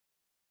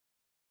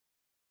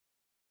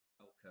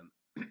welcome.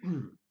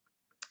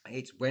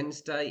 It's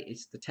Wednesday,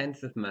 it's the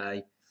 10th of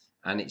May,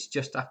 and it's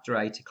just after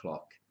 8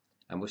 o'clock.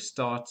 And we'll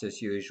start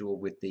as usual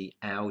with the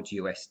AUD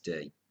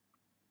USD.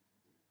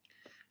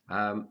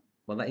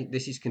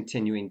 This is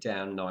continuing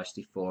down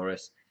nicely for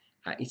us.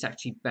 It's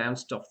actually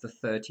bounced off the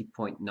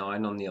 30.9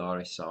 on the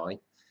RSI,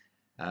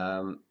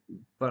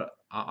 but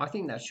I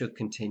think that should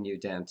continue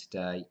down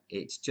today.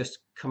 It's just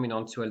coming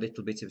onto a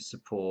little bit of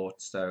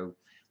support, so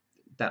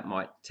that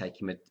might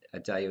take him a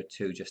day or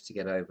two just to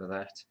get over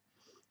that,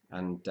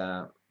 and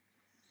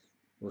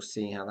we'll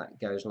see how that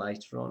goes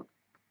later on.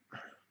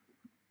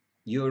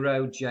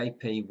 Euro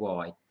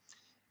JPY.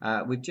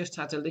 We've just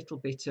had a little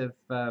bit of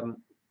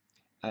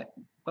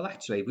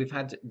we've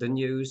had the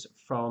news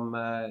from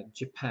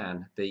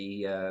Japan.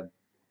 The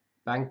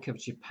Bank of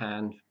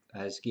Japan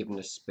has given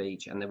a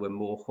speech, and they were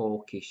more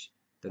hawkish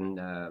than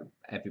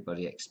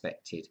everybody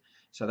expected.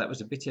 So that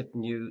was a bit of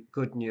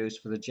good news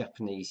for the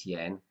Japanese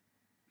yen.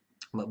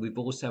 But we've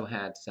also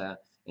had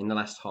in the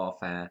last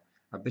half hour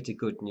a bit of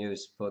good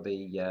news for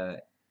the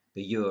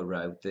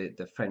euro.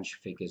 The French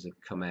figures have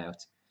come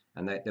out,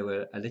 and they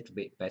were a little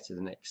bit better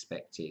than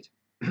expected.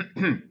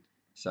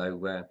 So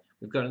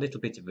we've got a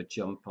little bit of a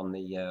jump on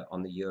the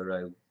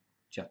euro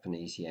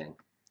Japanese yen.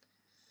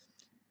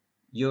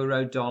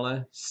 Euro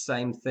dollar,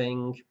 same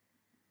thing.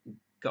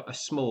 Got a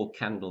small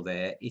candle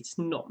there. It's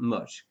not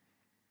much,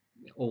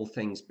 all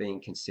things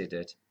being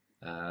considered.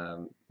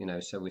 So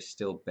we're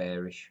still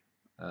bearish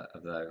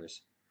of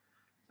those.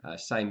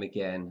 Same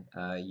again,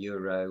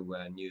 euro,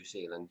 New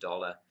Zealand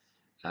dollar.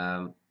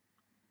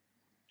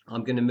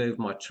 I'm going to move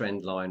my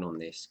trend line on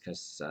this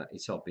because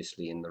it's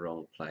obviously in the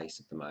wrong place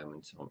at the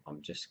moment.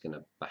 I'm just going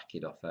to back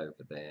it off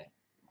over there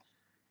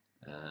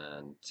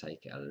and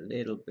take a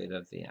little bit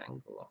of the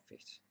angle off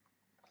it.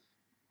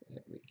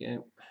 There we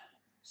go.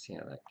 See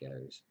how that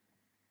goes.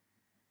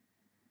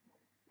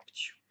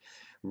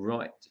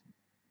 Right,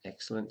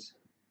 excellent.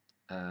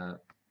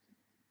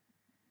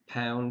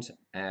 Pound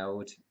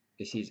AUD.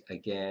 This is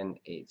again,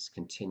 it's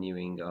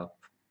continuing up.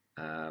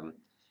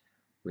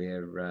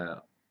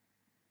 We're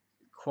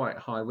quite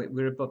high.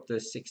 We're above the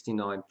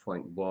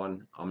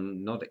 69.1.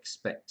 I'm not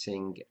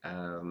expecting.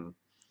 I'm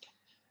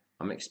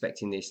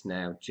expecting this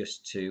now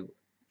just to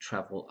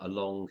travel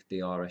along the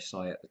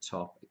RSI at the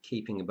top,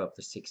 keeping above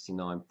the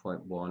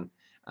 69.1,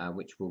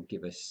 which will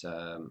give us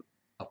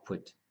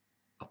upward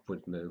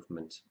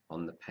movement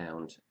on the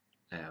pound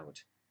AUD.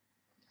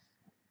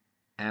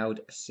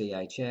 AUD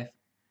CHF.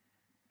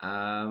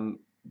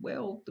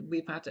 Well,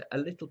 we've had a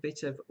little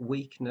bit of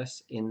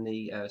weakness in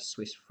the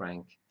Swiss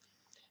franc.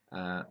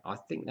 I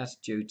think that's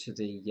due to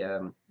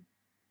the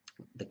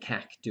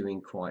CAC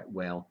doing quite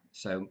well.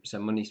 So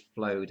money's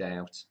flowed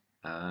out,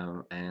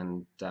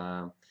 and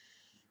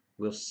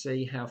we'll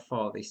see how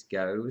far this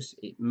goes.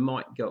 It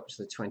might go up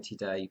to the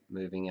 20-day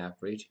moving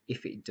average.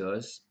 If it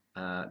does,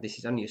 this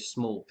is only a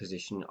small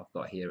position I've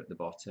got here at the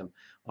bottom.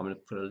 I'm going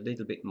to put a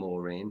little bit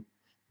more in.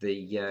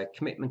 The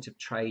commitment of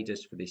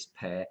traders for this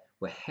pair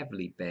were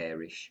heavily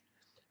bearish.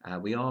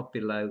 We are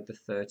below the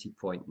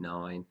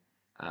 30.9.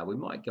 We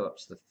might go up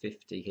to the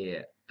 50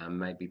 here and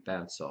maybe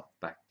bounce off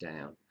back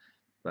down.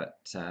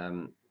 But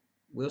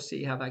we'll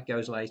see how that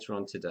goes later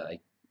on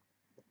today.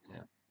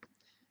 Yeah.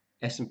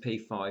 S&P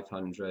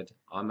 500,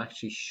 I'm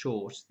actually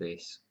short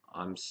this.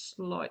 I'm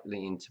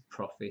slightly into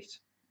profit.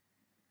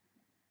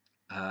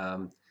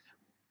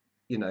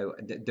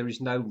 There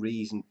is no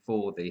reason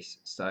for this,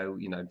 so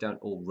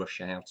don't all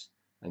rush out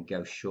and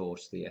go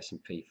short the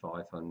S&P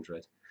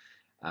 500.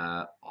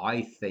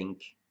 I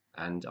think,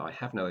 and I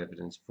have no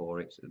evidence for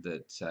it,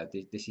 that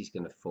this is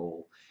going to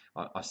fall.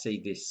 I see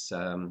this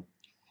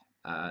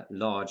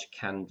large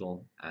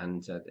candle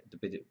and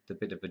the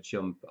bit of a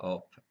jump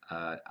up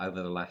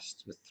over the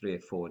last 3 or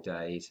 4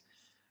 days,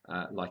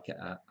 like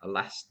a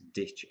last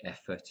ditch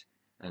effort,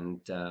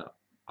 and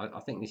I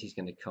think this is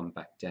going to come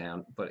back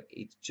down, but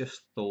it's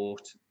just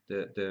thought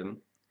that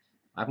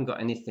I haven't got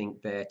anything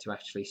there to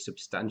actually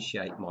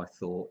substantiate my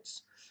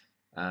thoughts,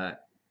 and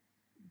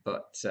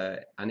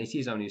it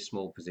is only a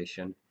small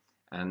position,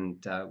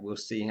 and we'll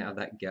see how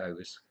that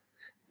goes.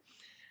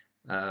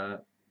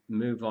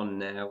 Move on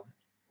now.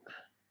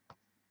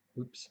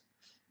 Oops.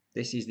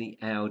 This is the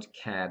AUD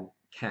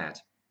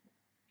CAD.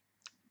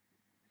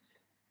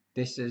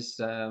 This is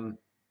the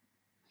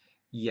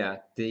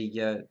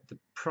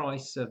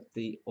price of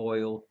the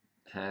oil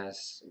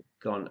has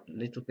gone a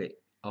little bit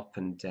up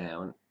and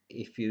down.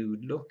 If you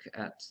look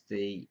at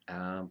the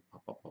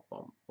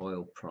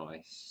oil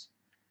price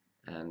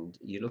and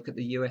you look at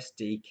the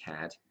USD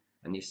CAD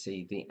and you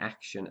see the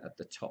action at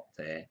the top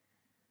there,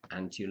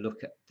 and you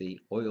look at the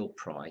oil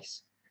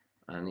price,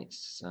 and it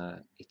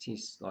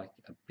is like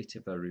a bit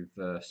of a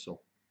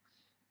reversal.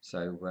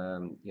 So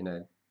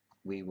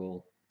we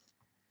will.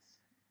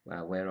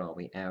 Well, where are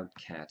we? AUD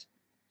CAD.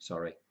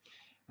 Sorry.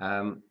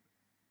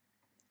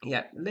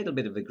 Yeah, a little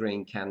bit of a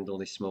green candle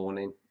this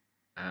morning.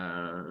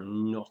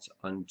 Not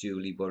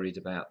unduly worried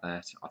about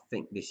that. I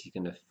think this is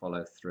going to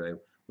follow through.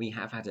 We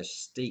have had a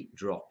steep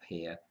drop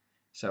here,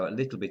 so a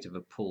little bit of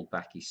a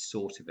pullback is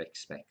sort of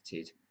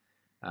expected.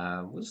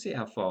 We'll see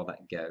how far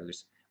that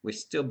goes. We're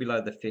still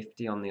below the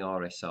 50 on the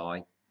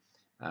RSI,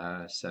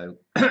 so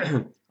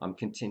I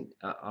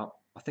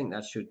think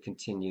that should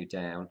continue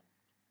down.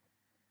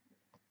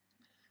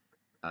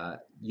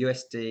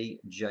 USD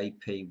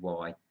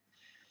JPY.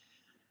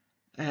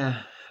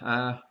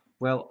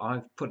 Well,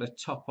 I've put a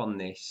top on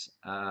this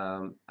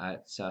at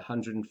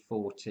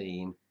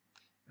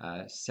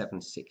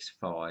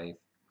 114.765.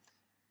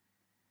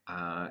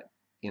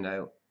 You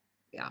know,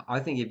 I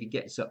think if it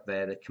gets up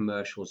there, the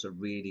commercials are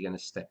really going to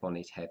step on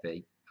it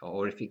heavy,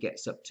 or if it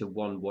gets up to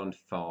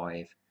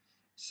 115.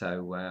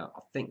 So I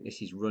think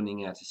this is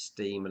running out of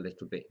steam a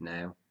little bit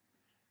now.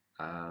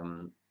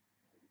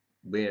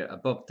 We're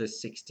above the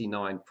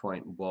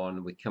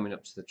 69.1. We're coming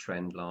up to the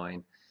trend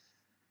line.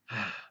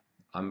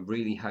 I'm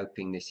really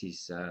hoping this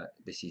is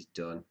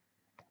done.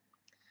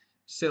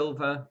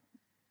 Silver,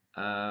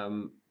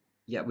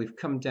 yeah, we've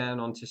come down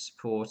onto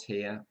support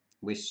here.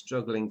 We're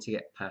struggling to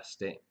get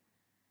past it.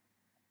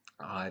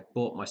 I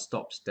bought my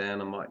stops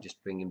down. I might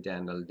just bring them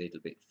down a little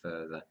bit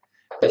further.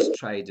 This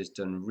trade has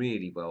done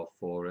really well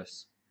for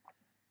us.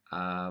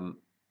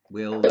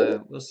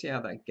 We'll see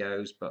how that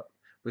goes, but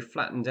we're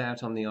flattened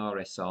out on the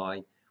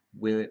RSI.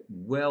 We're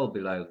well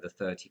below the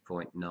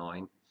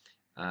 30.9.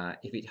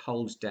 If it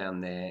holds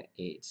down there,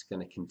 it's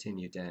going to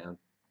continue down.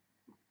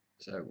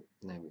 So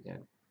there we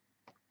go.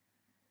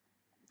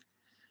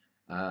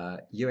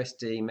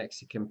 USD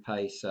Mexican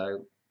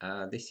peso.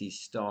 This is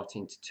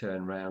starting to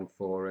turn around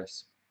for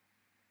us.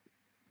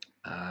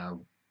 I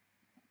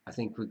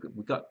think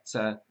we've got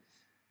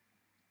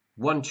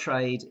one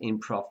trade in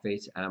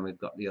profit, and we've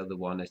got the other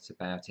one at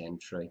about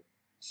entry.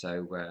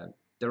 So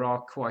there are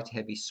quite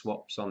heavy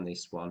swaps on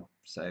this one,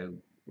 so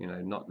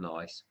not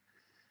nice.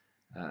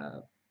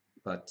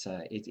 But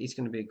it's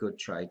going to be a good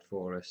trade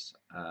for us.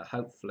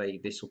 Hopefully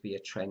this will be a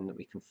trend that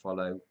we can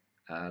follow,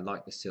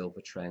 like the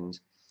silver trend,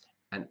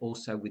 and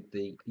also with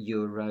the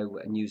euro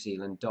and New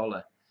Zealand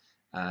dollar.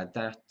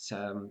 That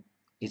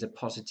is a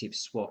positive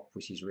swap,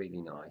 which is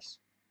really nice.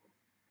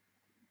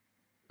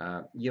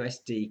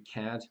 USD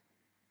CAD,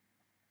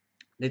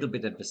 little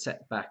bit of a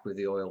setback with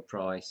the oil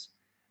price,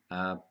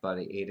 but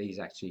it is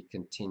actually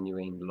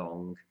continuing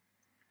long.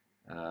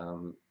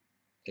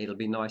 It'll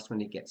be nice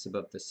when it gets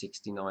above the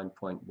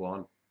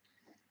 69.1.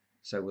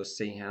 So we'll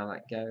see how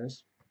that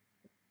goes.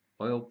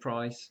 Oil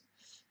price,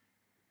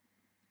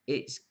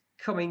 it's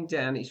coming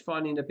down. It's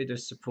finding a bit of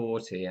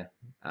support here.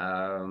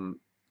 I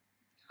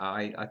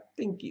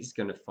think it's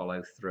going to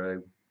follow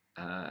through.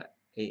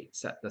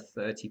 It's at the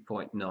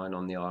 30.9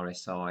 on the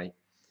RSI.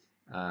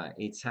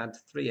 It's had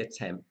 3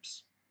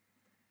 attempts.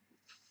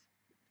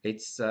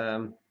 It's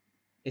a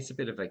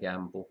bit of a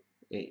gamble.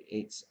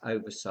 It's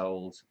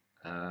oversold,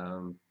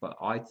 but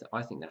I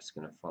think that's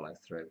going to follow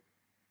through.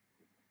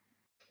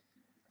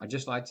 I'd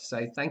just like to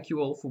say thank you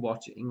all for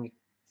watching.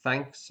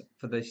 Thanks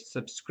for the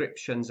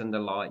subscriptions and the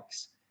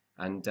likes,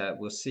 and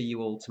we'll see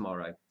you all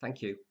tomorrow.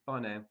 Thank you. Bye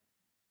now.